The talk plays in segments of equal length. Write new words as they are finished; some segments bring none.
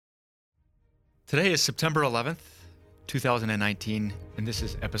Today is September 11th, 2019, and this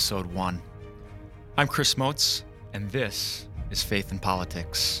is episode 1. I'm Chris Moats, and this is Faith in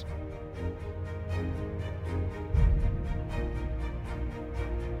Politics.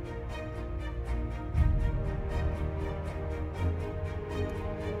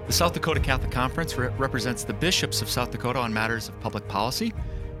 The South Dakota Catholic Conference represents the bishops of South Dakota on matters of public policy,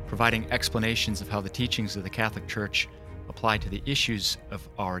 providing explanations of how the teachings of the Catholic Church apply to the issues of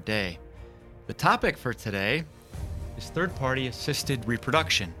our day. The topic for today is third-party assisted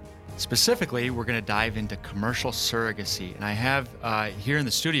reproduction. Specifically, we're going to dive into commercial surrogacy. And I have here in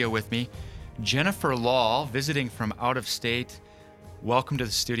the studio with me Jennifer Lahl, visiting from out of state. Welcome to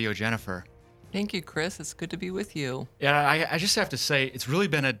the studio, Jennifer. Thank you, Chris. It's good to be with you. Yeah, I just have to say, it's really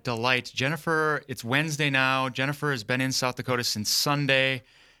been a delight. Jennifer, it's Wednesday now. Jennifer has been in South Dakota since Sunday.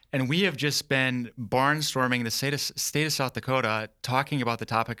 And we have just been barnstorming the state of South Dakota, talking about the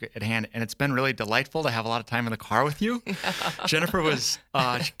topic at hand. And it's been really delightful to have a lot of time in the car with you. Yeah. Jennifer was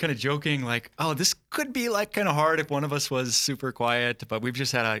kind of joking, like, oh, this could be like kind of hard if one of us was super quiet. But we've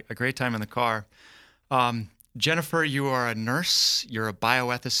just had a great time in the car. Jennifer, you are a nurse. You're a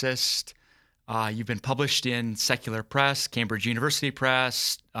bioethicist. You've been published in secular press, Cambridge University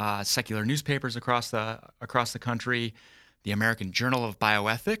Press, secular newspapers across the country. The American Journal of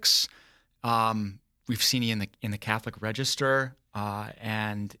Bioethics. We've seen you in the Catholic Register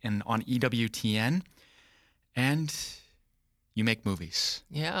and on EWTN, and you make movies.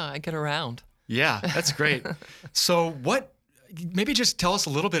 Yeah, I get around. Yeah, that's great. So maybe just tell us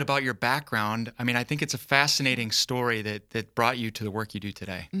a little bit about your background. I mean, I think it's a fascinating story that brought you to the work you do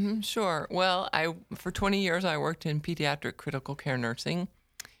today. Mm-hmm, sure. Well, for 20 years, I worked in pediatric critical care nursing,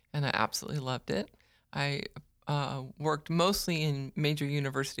 and I absolutely loved it. I worked mostly in major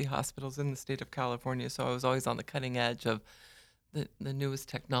university hospitals in the state of California, so I was always on the cutting edge of the newest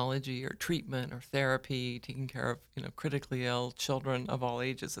technology or treatment or therapy, taking care of critically ill children of all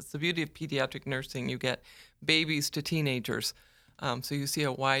ages. It's the beauty of pediatric nursing. You get babies to teenagers, so you see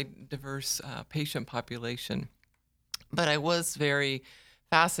a wide, diverse patient population. But I was very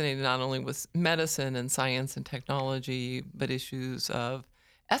fascinated not only with medicine and science and technology, but issues of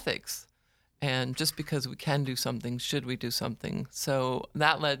ethics. And just because we can do something, should we do something? So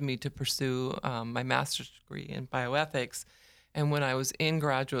that led me to pursue my master's degree in bioethics. And when I was in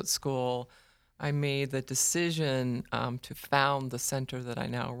graduate school, I made the decision to found the center that I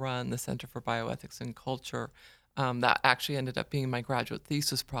now run, the Center for Bioethics and Culture. That actually ended up being my graduate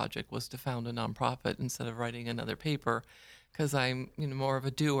thesis project, was to found a nonprofit instead of writing another paper, because I'm more of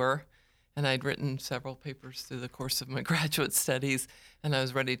a doer. And I'd written several papers through the course of my graduate studies, and I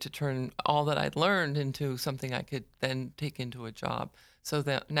was ready to turn all that I'd learned into something I could then take into a job. So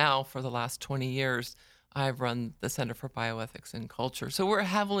that now, for the last 20 years, I've run the Center for Bioethics and Culture. So we're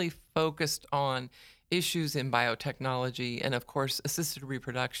heavily focused on issues in biotechnology, and of course, assisted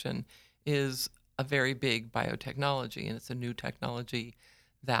reproduction is a very big biotechnology, and it's a new technology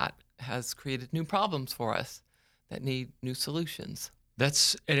that has created new problems for us that need new solutions.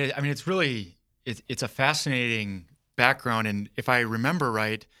 It's a fascinating background. And if I remember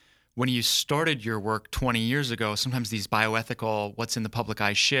right, when you started your work 20 years ago, sometimes these bioethical, what's in the public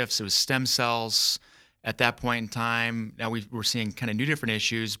eye shifts. It was stem cells at that point in time. Now we're seeing kind of new different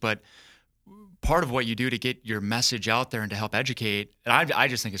issues, but part of what you do to get your message out there and to help educate, and I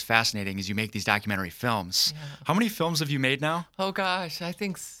just think is fascinating, is you make these documentary films. Yeah. How many films have you made now? Oh gosh, I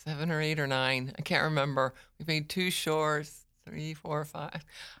think 7 or 8 or 9. I can't remember. We've made 2 shorts. 3, 4, 5.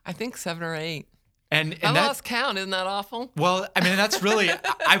 I think 7 or 8. And I lost count. Isn't that awful? Well, I mean, that's really.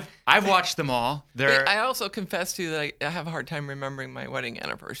 I've watched them all. I also confess to you that I have a hard time remembering my wedding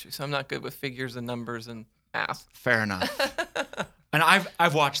anniversary, so I'm not good with figures and numbers and math. Fair enough. And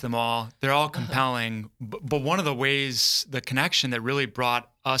I've watched them all. They're all compelling. But one of the ways, the connection that really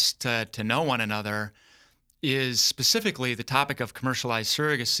brought us to know one another is specifically the topic of commercialized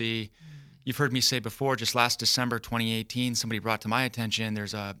surrogacy. You've heard me say before, just last December 2018, somebody brought to my attention,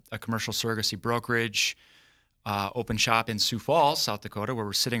 there's a commercial surrogacy brokerage, open shop in Sioux Falls, South Dakota, where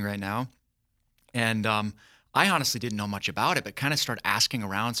we're sitting right now. And I honestly didn't know much about it, but kind of started asking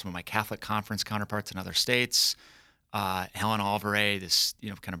around some of my Catholic conference counterparts in other states. Helen Alvarez, this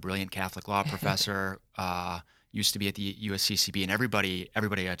kind of brilliant Catholic law professor, used to be at the USCCB, and everybody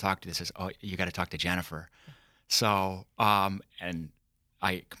I talked to says, oh, you got to talk to Jennifer. So, and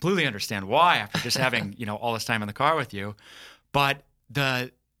I completely understand why after just having, all this time in the car with you. But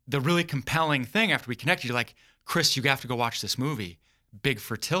the really compelling thing after we connected, you're like, Chris, you have to go watch this movie, Big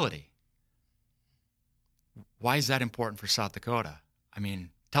Fertility. Why is that important for South Dakota? I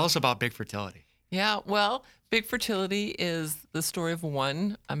mean, tell us about Big Fertility. Yeah, well, Big Fertility is the story of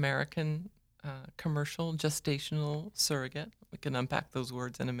one American commercial gestational surrogate. We can unpack those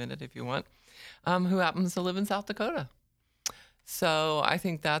words in a minute if you want, who happens to live in South Dakota. So I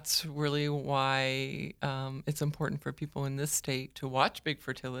think that's really why it's important for people in this state to watch Big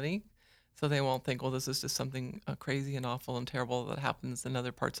Fertility, so they won't think, well, this is just something crazy and awful and terrible that happens in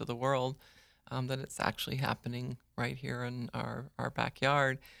other parts of the world, that it's actually happening right here in our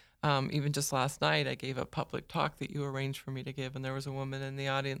backyard. Even just last night, I gave a public talk that you arranged for me to give, and there was a woman in the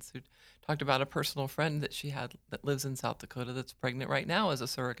audience who talked about a personal friend that she had that lives in South Dakota that's pregnant right now as a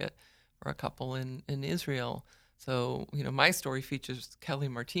surrogate for a couple in Israel. So, my story features Kelly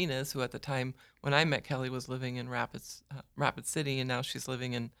Martinez, who at the time when I met Kelly was living in Rapid City, and now she's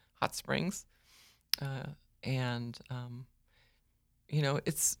living in Hot Springs. And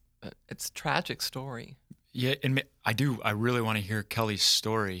it's a tragic story. Yeah, and I really want to hear Kelly's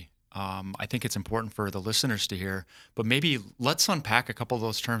story. I think it's important for the listeners to hear, but maybe let's unpack a couple of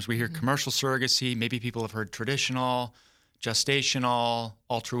those terms. We hear commercial surrogacy. Maybe people have heard traditional, gestational,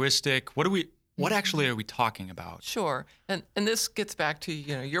 altruistic. What actually are we talking about? Sure. And this gets back to,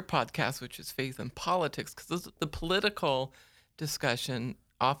 your podcast, which is Faith and Politics, because the political discussion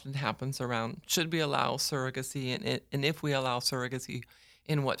often happens around, should we allow surrogacy, and if we allow surrogacy,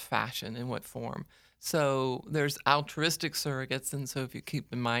 in what fashion, in what form? So there's altruistic surrogates, and so if you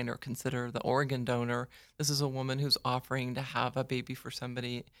keep in mind or consider the organ donor, this is a woman who's offering to have a baby for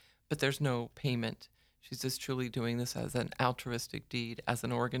somebody, but there's no payment. She's just truly doing this as an altruistic deed, as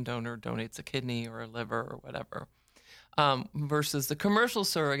an organ donor donates a kidney or a liver or whatever, versus the commercial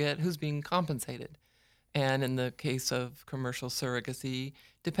surrogate who's being compensated. And in the case of commercial surrogacy,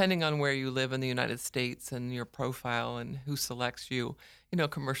 depending on where you live in the United States and your profile and who selects you,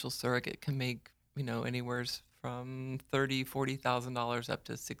 commercial surrogate can make anywhere from $30,000-$40,000 up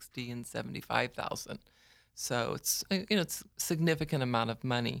to $60,000 and $75,000. So it's it's a significant amount of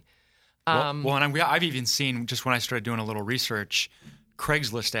money. And I've even seen, just when I started doing a little research,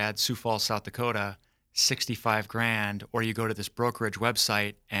 Craigslist ads, Sioux Falls, South Dakota, $65,000, or you go to this brokerage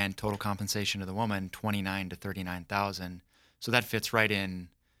website and total compensation to the woman $29,000 to $39,000. So that fits right in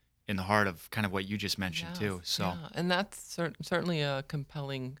the heart of kind of what you just mentioned too. So yeah. And that's certainly a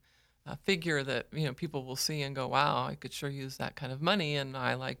compelling figure that people will see and go, wow, I could sure use that kind of money, and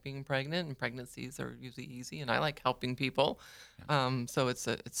I like being pregnant, and pregnancies are usually easy, and I like helping people. So it's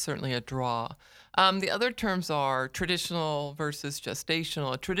certainly a draw. The other terms are traditional versus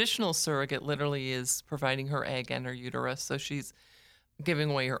gestational. A traditional surrogate literally is providing her egg and her uterus, so she's giving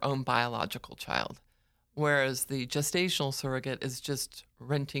away her own biological child, whereas the gestational surrogate is just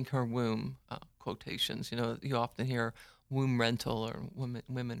renting her womb. Quotations, you often hear womb rental or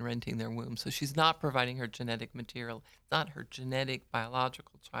women renting their womb. So she's not providing her genetic material, not her genetic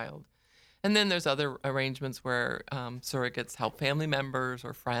biological child. And then there's other arrangements where surrogates help family members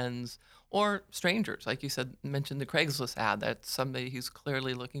or friends or strangers. Like you mentioned the Craigslist ad. That's somebody who's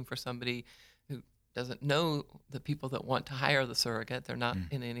clearly looking for somebody who doesn't know the people that want to hire the surrogate. They're not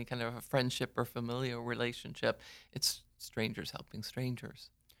in any kind of a friendship or familial relationship. It's strangers helping strangers.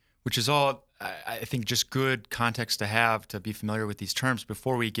 Which is all, I think, just good context to have to be familiar with these terms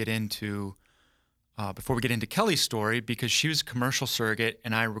before we get into Kelly's story, because she was a commercial surrogate,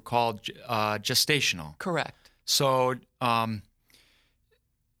 and I recall gestational. Correct. So,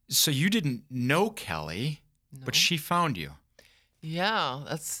 so you didn't know Kelly, but she found you. Yeah,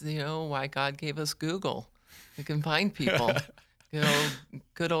 that's why God gave us Google. We can find people.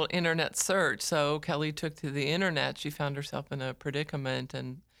 Good old internet search. So Kelly took to the internet. She found herself in a predicament,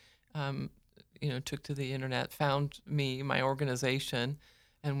 and took to the internet, found me, my organization,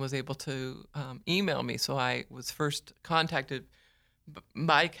 and was able to email me. So I was first contacted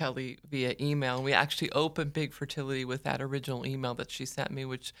by Kelly via email. We actually opened Big Fertility with that original email that she sent me,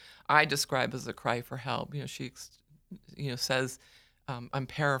 which I describe as a cry for help. She says, I'm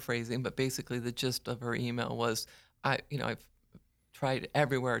paraphrasing, but basically the gist of her email was, I've tried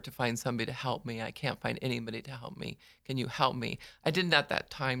everywhere to find somebody to help me. I can't find anybody to help me. Can you help me? I didn't at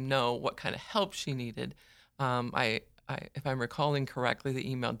that time know what kind of help she needed. If I'm recalling correctly, the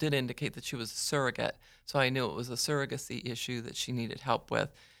email did indicate that she was a surrogate, so I knew it was a surrogacy issue that she needed help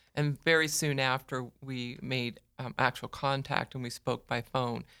with. And very soon after, we made actual contact and we spoke by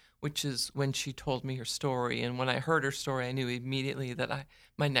phone, which is when she told me her story. And when I heard her story, I knew immediately that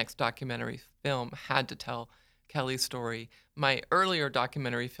my next documentary film had to tell Kelly's story. My earlier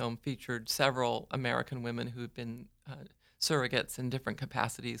documentary film featured several American women who'd been surrogates in different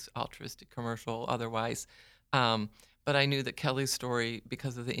capacities, altruistic, commercial, otherwise. But I knew that Kelly's story,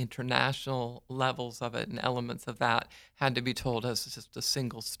 because of the international levels of it and elements of that, had to be told as just a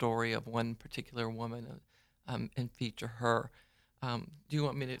single story of one particular woman and feature her. Do you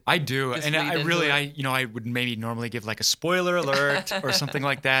want me to? I do, just and lead I into really, it? I would maybe normally give like a spoiler alert or something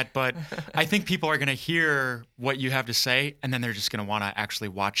like that, but I think people are going to hear what you have to say, and then they're just going to want to actually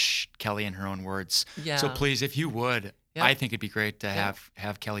watch Kelly in her own words. So Yeah. please, if you would, Yep. I think it'd be great to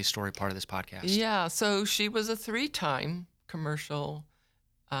have Kelly's story part of this podcast. Yeah. So she was a 3-time commercial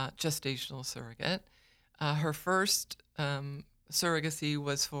gestational surrogate. Her first surrogacy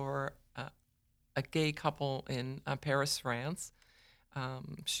was for a gay couple in Paris, France.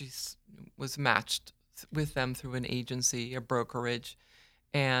 She was matched with them through an agency, a brokerage,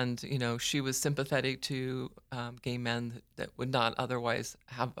 and she was sympathetic to gay men that would not otherwise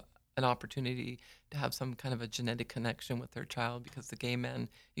have an opportunity to have some kind of a genetic connection with their child because the gay men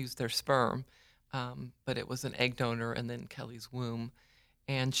used their sperm, but it was an egg donor and then Kelly's womb,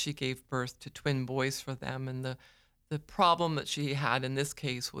 and she gave birth to twin boys for them. And the problem that she had in this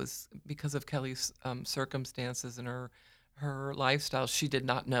case was because of Kelly's circumstances and her lifestyle. She did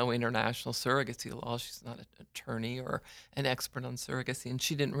not know international surrogacy law. She's not an attorney or an expert on surrogacy, and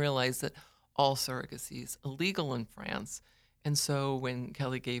she didn't realize that all surrogacy is illegal in France. And so when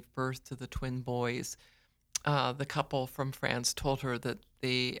Kelly gave birth to the twin boys, the couple from France told her that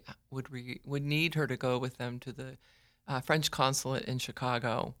they would need her to go with them to the French consulate in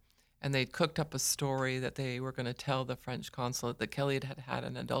Chicago. And they'd cooked up a story that they were going to tell the French consulate that Kelly had had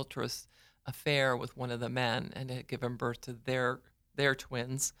an adulterous affair with one of the men and had given birth to their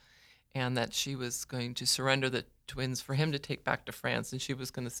twins, and that she was going to surrender the twins for him to take back to France, and she was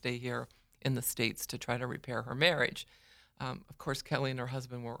going to stay here in the States to try to repair her marriage. Of course, Kelly and her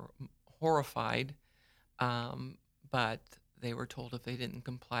husband were horrified, but they were told if they didn't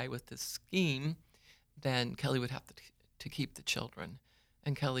comply with this scheme, then Kelly would have to keep the children.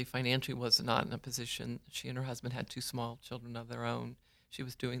 And Kelly financially was not in a position. She and her husband had 2 small children of their own. She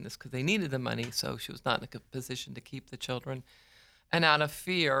was doing this because they needed the money, so she was not in a good position to keep the children. And out of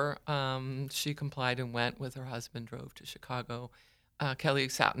fear, she complied and went with her husband, drove to Chicago. Kelly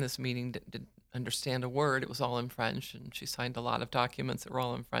sat in this meeting, didn't understand a word. It was all in French, and she signed a lot of documents that were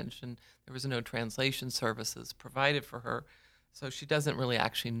all in French, and there was no translation services provided for her. So she doesn't really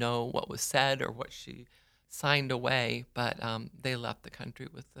actually know what was said or what she signed away, but they left the country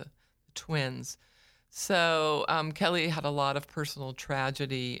with the twins. So Kelly had a lot of personal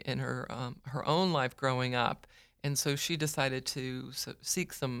tragedy in her own life growing up, and so she decided to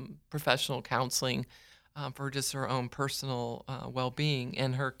seek some professional counseling for just her own personal well-being.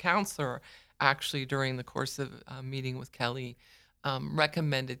 And her counselor, actually, during the course of meeting with Kelly,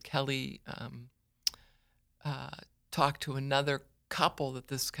 recommended Kelly talk to another couple that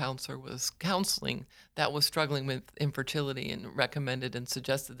this counselor was counseling that was struggling with infertility, and recommended and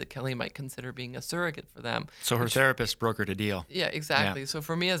suggested that Kelly might consider being a surrogate for them. So her therapist brokered a deal. Yeah, exactly. Yeah. So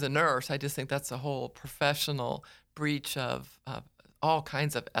for me as a nurse, I just think that's a whole professional breach of all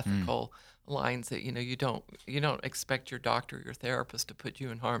kinds of ethical lines that you don't expect your doctor or your therapist to put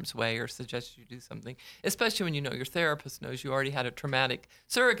you in harm's way or suggest you do something, especially when your therapist knows you already had a traumatic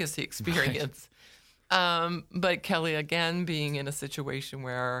surrogacy experience. Right. But Kelly, again, being in a situation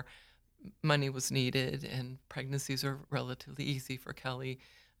where money was needed and pregnancies are relatively easy for Kelly,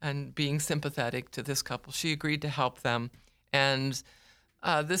 and being sympathetic to this couple, she agreed to help them. And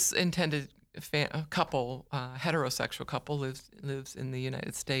this intended couple, heterosexual couple, lives in the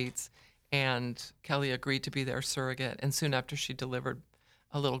United States, and Kelly agreed to be their surrogate. And soon after she delivered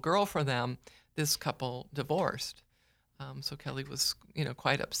a little girl for them, this couple divorced. So Kelly was,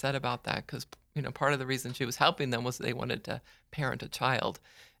 quite upset about that because, part of the reason she was helping them was they wanted to parent a child.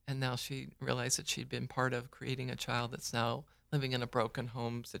 And now she realized that she'd been part of creating a child that's now living in a broken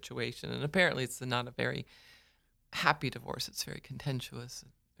home situation. And apparently it's not a very happy divorce. It's very contentious.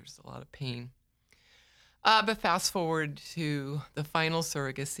 There's a lot of pain. But fast forward to the final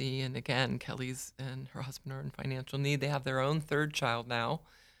surrogacy, and again, Kelly's and her husband are in financial need. They have their own 3rd child now.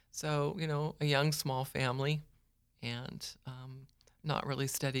 So, a young, small family, and not really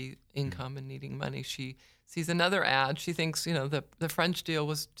steady income and needing money. She sees another ad. She thinks, the French deal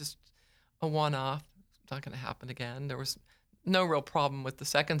was just a one-off. It's not going to happen again. There was no real problem with the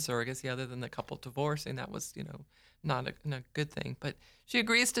second surrogacy other than the couple divorcing. That was, not a good thing. But she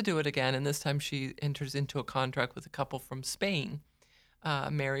agrees to do it again, and this time she enters into a contract with a couple from Spain, a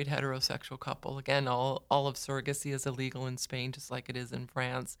married heterosexual couple. Again, all of surrogacy is illegal in Spain, just like it is in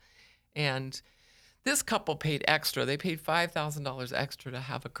France. And this couple paid extra. They paid $5,000 extra to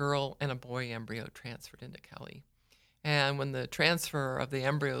have a girl and a boy embryo transferred into Kelly. And when the transfer of the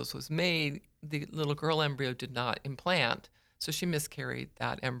embryos was made, the little girl embryo did not implant, so she miscarried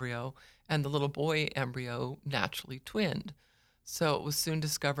that embryo, and the little boy embryo naturally twinned. So it was soon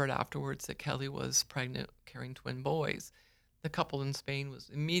discovered afterwards that Kelly was pregnant, carrying twin boys. the couple in Spain was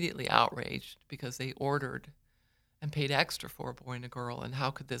immediately outraged because they ordered and paid extra for a boy and a girl, and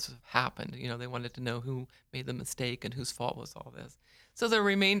how could this have happened? They wanted to know who made the mistake and whose fault was all this. So the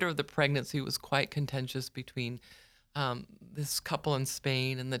remainder of the pregnancy was quite contentious between this couple in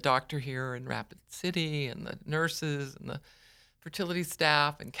Spain and the doctor here in Rapid City and the nurses and the fertility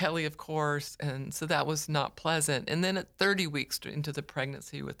staff and Kelly, of course. And so that was not pleasant. And then at 30 weeks into the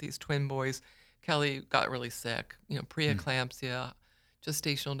pregnancy with these twin boys, Kelly got really sick, preeclampsia,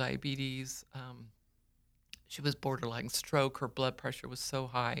 gestational diabetes. She was borderline stroke. Her blood pressure was so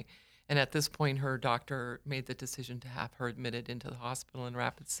high. And at this point, her doctor made the decision to have her admitted into the hospital in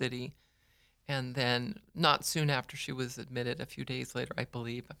Rapid City. And then not soon after she was admitted, a few days later, I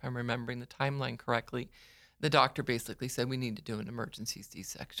believe, if I'm remembering the timeline correctly, the doctor basically said, we need to do an emergency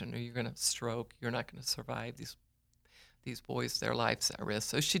C-section or you're going to stroke. You're not going to survive. These boys, their life's at risk.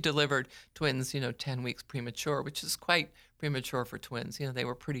 So she delivered twins, 10 weeks premature, which is quite premature for twins. They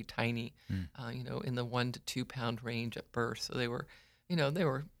were pretty tiny, in the 1 to 2 pound range at birth. So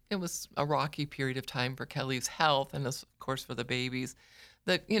it was a rocky period of time for Kelly's health and, of course, for the babies.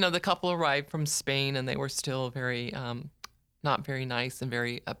 The couple arrived from Spain and they were still very, not very nice and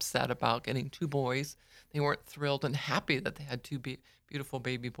very upset about getting 2 boys. They weren't thrilled and happy that they had 2 beautiful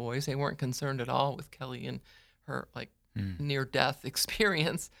baby boys. They weren't concerned at all with Kelly and her near-death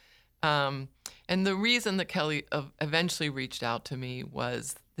experience. And the reason that Kelly eventually reached out to me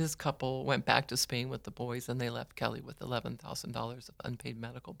was this couple went back to Spain with the boys and they left Kelly with $11,000 of unpaid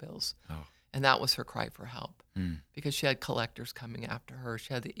medical bills. Oh. And that was her cry for help because she had collectors coming after her.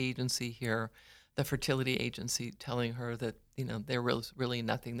 She had the agency here, the fertility agency, telling her that, there was really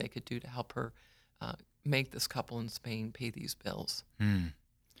nothing they could do to help her make this couple in Spain pay these bills.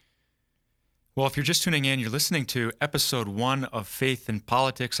 Well, if you're just tuning in, you're listening to episode 1 of Faith in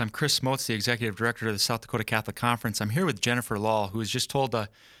Politics. I'm Chris Motz, the executive director of the South Dakota Catholic Conference. I'm here with Jennifer Lahl, who has just told a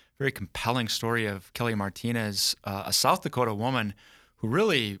very compelling story of Kelly Martinez, a South Dakota woman who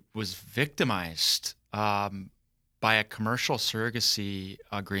really was victimized by a commercial surrogacy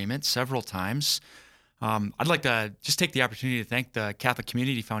agreement several times. I'd like to just take the opportunity to thank the Catholic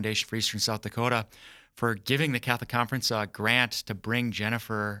Community Foundation for Eastern South Dakota for giving the Catholic Conference a grant to bring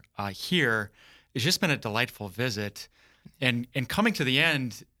Jennifer here. It's just been a delightful visit. And coming to the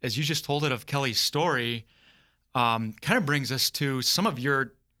end, as you just told it of Kelly's story, kind of brings us to some of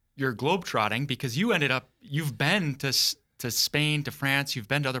your globetrotting, because you've been to Spain, to France, you've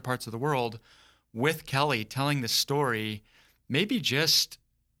been to other parts of the world with Kelly telling this story. Maybe just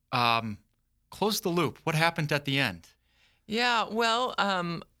close the loop. What happened at the end? Yeah, well,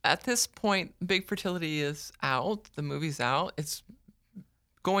 at this point, Big Fertility is out. The movie's out. It's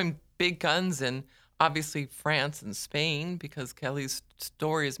going big guns in, obviously, France and Spain, because Kelly's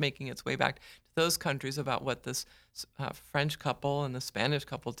story is making its way back to those countries about what this French couple and the Spanish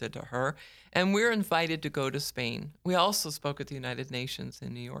couple did to her. And we're invited to go to Spain. We also spoke at the United Nations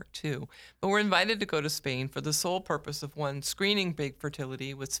in New York, too. But we're invited to go to Spain for the sole purpose of, one, screening Big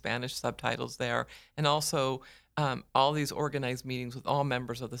Fertility with Spanish subtitles there, and also all these organized meetings with all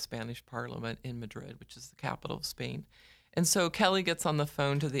members of the Spanish Parliament in Madrid, which is the capital of Spain. And so Kelly gets on the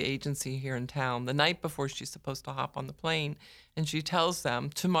phone to the agency here in town the night before she's supposed to hop on the plane, and she tells them,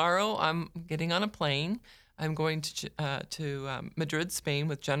 tomorrow I'm getting on a plane. I'm going to Madrid, Spain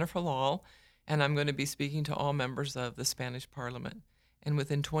with Jennifer Lahl, and I'm going to be speaking to all members of the Spanish Parliament. And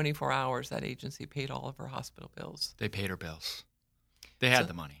within 24 hours, that agency paid all of her hospital bills. They paid her bills. They had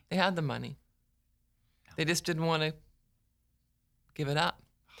the money. They had the money. They just didn't want to give it up.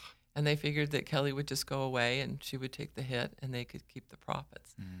 And they figured that Kelly would just go away and she would take the hit and they could keep the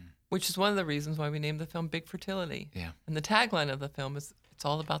profits, which is one of the reasons why we named the film Big Fertility. Yeah. And the tagline of the film is, it's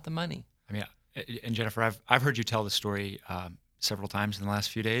all about the money. I mean, and Jennifer, I've heard you tell the story several times in the last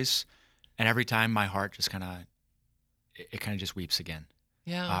few days, and every time my heart just kind of just weeps again.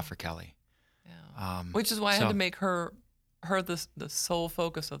 Yeah. For Kelly. Yeah. Which is why I had to make her the sole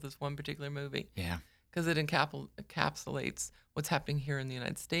focus of this one particular movie. Yeah. Because it encapsulates what's happening here in the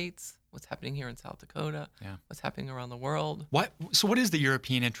United States, what's happening here in South Dakota, what's happening around the world. So what is the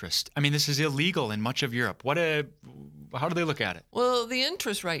European interest? I mean, this is illegal in much of Europe. How do they look at it? Well, the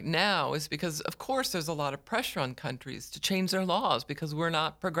interest right now is because, of course, there's a lot of pressure on countries to change their laws because we're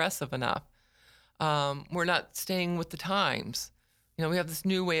not progressive enough. We're not staying with the times. We have this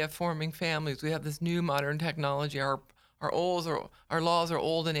new way of forming families. We have this new modern technology. Our laws are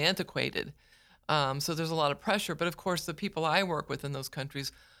old and antiquated. So there's a lot of pressure. But, of course, the people I work with in those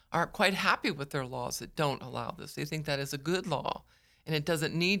countries aren't quite happy with their laws that don't allow this. They think that is a good law, and it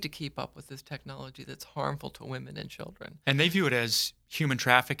doesn't need to keep up with this technology that's harmful to women and children. And they view it as human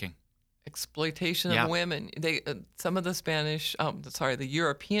trafficking. exploitation Yeah. of women. They some of the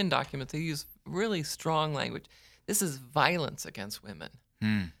European documents, they use really strong language. This is violence against women.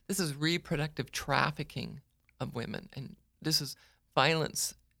 This is reproductive trafficking of women, and this is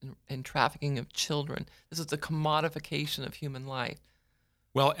violence and trafficking of children. This is the commodification of human life.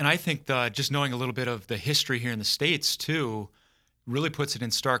 Well, and I think just knowing a little bit of the history here in the States, too, really puts it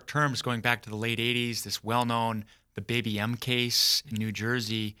in stark terms, going back to the late 80s, this well-known, the Baby M case in New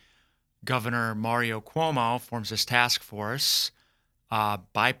Jersey. Governor Mario Cuomo forms this task force,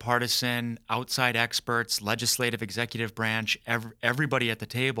 bipartisan, outside experts, legislative, executive branch, everybody at the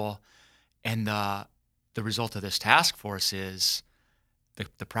table. And the result of this task force is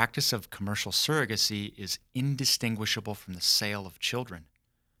the practice of commercial surrogacy is indistinguishable from the sale of children.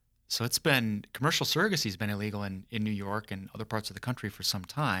 So commercial surrogacy has been illegal in New York and other parts of the country for some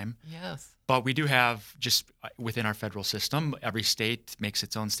time. Yes. But we do have, just within our federal system, every state makes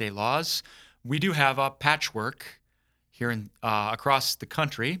its own state laws. We do have a patchwork here across the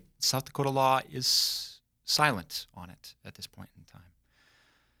country. South Dakota law is silent on it at this point in time.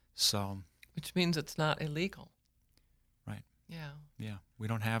 So, which means it's not illegal. Right. Yeah. Yeah. We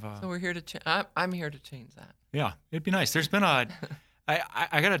don't have a. So we're here to. I'm here to change that. Yeah, it'd be nice. There's been I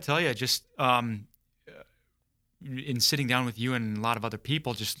got to tell you, just in sitting down with you and a lot of other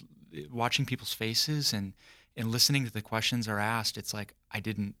people, just watching people's faces and listening to the questions are asked, it's like I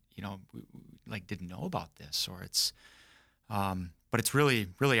didn't know about this, or it's, but it's really,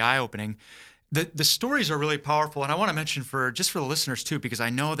 really eye-opening. The stories are really powerful, and I want to mention for the listeners too, because I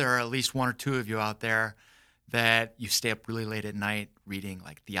know there are at least one or two of you out there that you stay up really late at night reading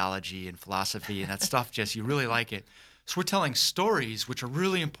like theology and philosophy and that stuff. Just you really like it. So we're telling stories, which are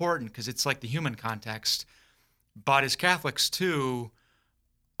really important because it's like the human context. But as Catholics too,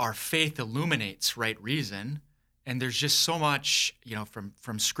 our faith illuminates right reason, and there's just so much,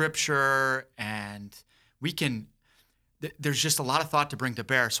 from Scripture, and there's just a lot of thought to bring to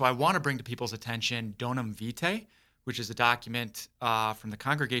bear. So I want to bring to people's attention Donum Vitae, which is a document from the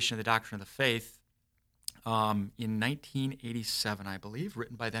Congregation of the Doctrine of the Faith in 1987, I believe,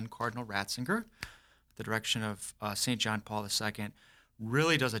 written by then Cardinal Ratzinger, the direction of St. John Paul II,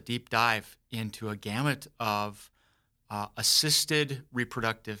 really does a deep dive into a gamut of assisted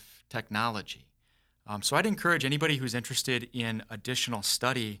reproductive technology. So I'd encourage anybody who's interested in additional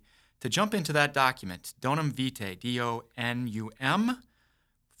study to jump into that document, Donum Vitae, D-O-N-U-M,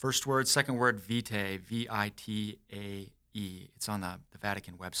 first word, second word, Vitae, V-I-T-A-E. It's on the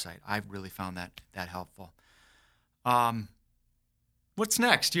Vatican website. I've really found that helpful. What's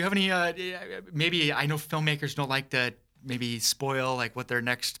next? Do you have any, maybe, I know filmmakers don't like to maybe spoil like what their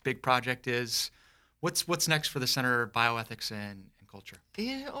next big project is. What's next for the Center of Bioethics and Culture?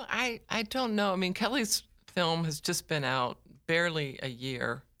 I don't know. I mean, Kelly's film has just been out barely a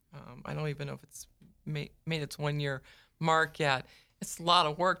year. I don't even know if it's made its 1 year mark yet. It's a lot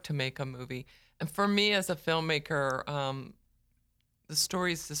of work to make a movie. And for me as a filmmaker, the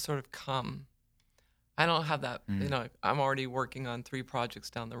stories just sort of come. I don't have that, I'm already working on 3 projects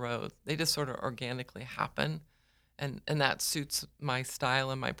down the road. They just sort of organically happen. And that suits my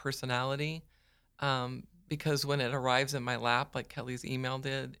style and my personality. Because when it arrives in my lap, like Kelly's email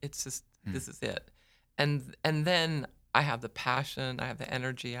did, it's just, this is it. And then I have the passion, I have the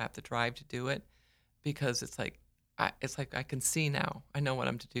energy, I have the drive to do it, because it's like I can see now. I know what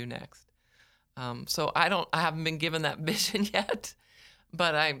I'm to do next. So I haven't been given that vision yet,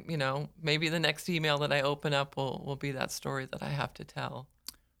 but maybe the next email that I open up will be that story that I have to tell.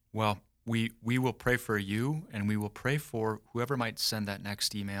 Well, we will pray for you, and we will pray for whoever might send that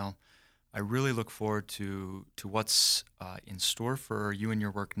next email. I really look forward to what's in store for you and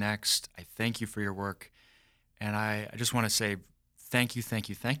your work next. I thank you for your work. And I just want to say thank you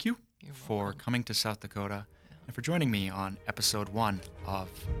for coming to South Dakota and for joining me on episode 1 of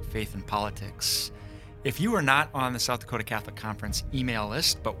Faith and Politics. If you are not on the South Dakota Catholic Conference email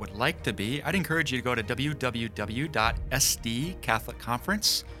list but would like to be, I'd encourage you to go to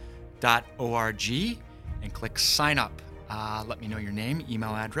www.sdcatholicconference.org and click sign up. Let me know your name,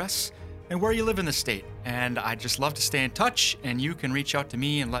 email address, and where you live in the state. And I'd just love to stay in touch, and you can reach out to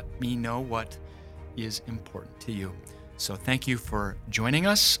me and let me know what is important to you. So thank you for joining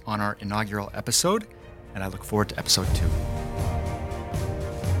us on our inaugural episode, and I look forward to episode 2.